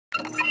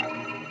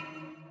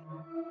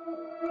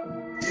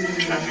You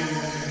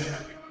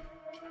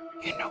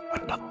know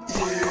what the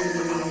fuck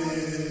going on?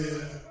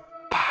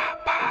 Bye,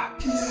 bye.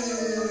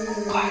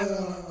 What?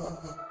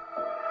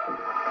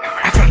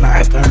 I feel like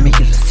after I'm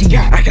making a scene,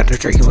 I got the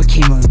drinking with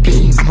chemo and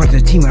beam. I'm with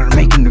the team and I'm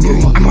making the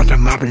move. I'm with the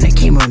mob and the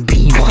chemo and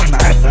beam. I feel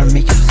like after I'm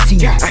making a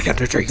scene, I got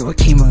the drinking with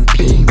chemo and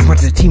beam. I'm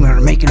with the team and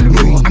I'm making the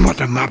move. I'm with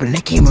the mob and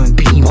the chemo and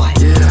beam.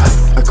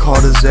 Yeah, I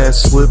caught his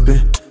ass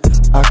slipping.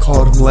 I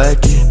caught him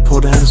lacking.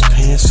 Pull down his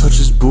pants, touch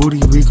his booty.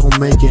 We gon'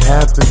 make it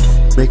happen.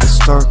 Make it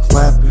start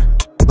clapping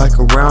like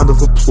a round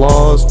of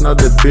applause. Now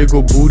that big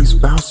ol' booty's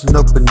bouncing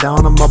up and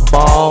down on my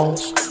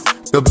balls.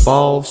 The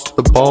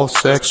ball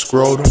sack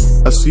scrotum.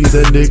 I see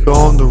that nigga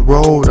on the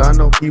road, I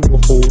know he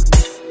will hold him.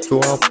 So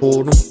I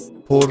pulled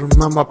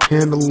him out my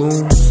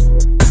pantaloons.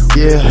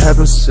 Yeah,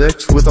 having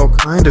sex with all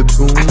kind of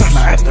goons. I feel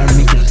like after I'm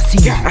making a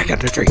scene, I got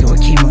the drinking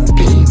with chemo and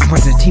beam. I'm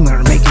with the team and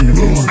I'm making the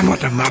move. I'm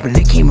with the mob and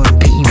the chemo and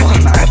beam. I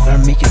feel like after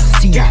I'm making a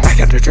scene, I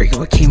got the drinking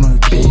with chemo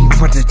and beam.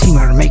 I'm with the team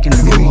and I'm making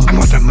the move.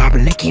 I'm with the mob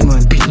and the chemo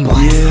and beam.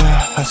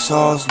 Yeah, I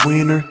saw his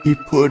wiener, he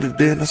put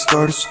it in, I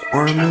started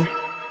squirming.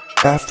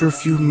 After a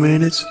few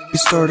minutes, he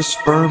started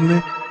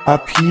sperming. I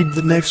peed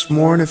the next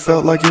morning,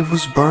 felt like it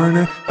was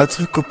burning. I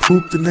took a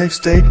poop the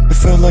next day, it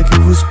felt like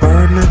it was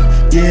burning.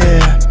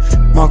 Yeah,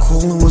 my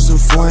colon was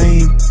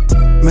inflamed.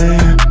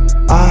 Man,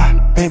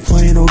 I ain't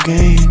playing no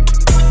game.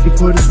 He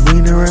put his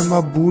wiener in my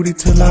booty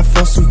till I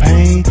felt some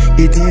pain.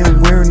 He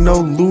didn't wear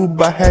no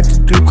lube, I had to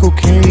do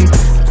cocaine.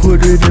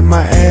 Put it in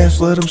my ass,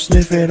 let him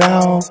sniff it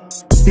out.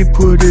 He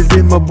put it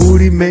in my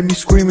booty, made me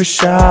scream and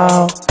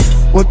shout.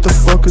 What the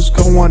fuck is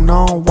going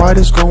on? Why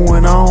this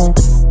going on?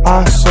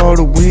 I saw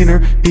the wiener,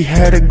 he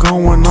had it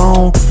going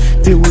on.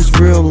 It was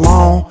real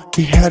long,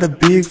 he had a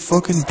big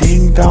fucking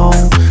ding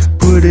dong.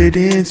 Put it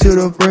in till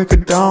the break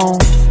of dawn.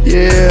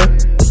 Yeah,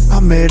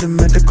 I met him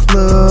at the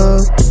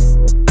club.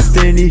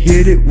 Then he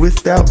hit it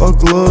without a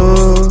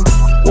glove.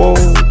 Whoa,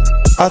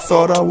 I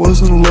thought I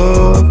was in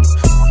love.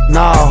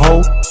 Nah,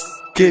 ho,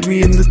 get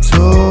me in the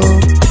tub.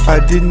 I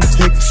didn't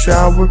take a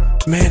shower,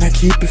 man, I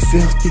keep it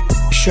filthy.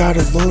 Shot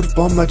a load up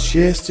on my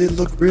chest, it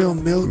looked real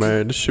milky.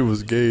 Man, this shit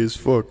was gay as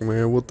fuck,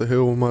 man. What the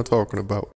hell am I talking about?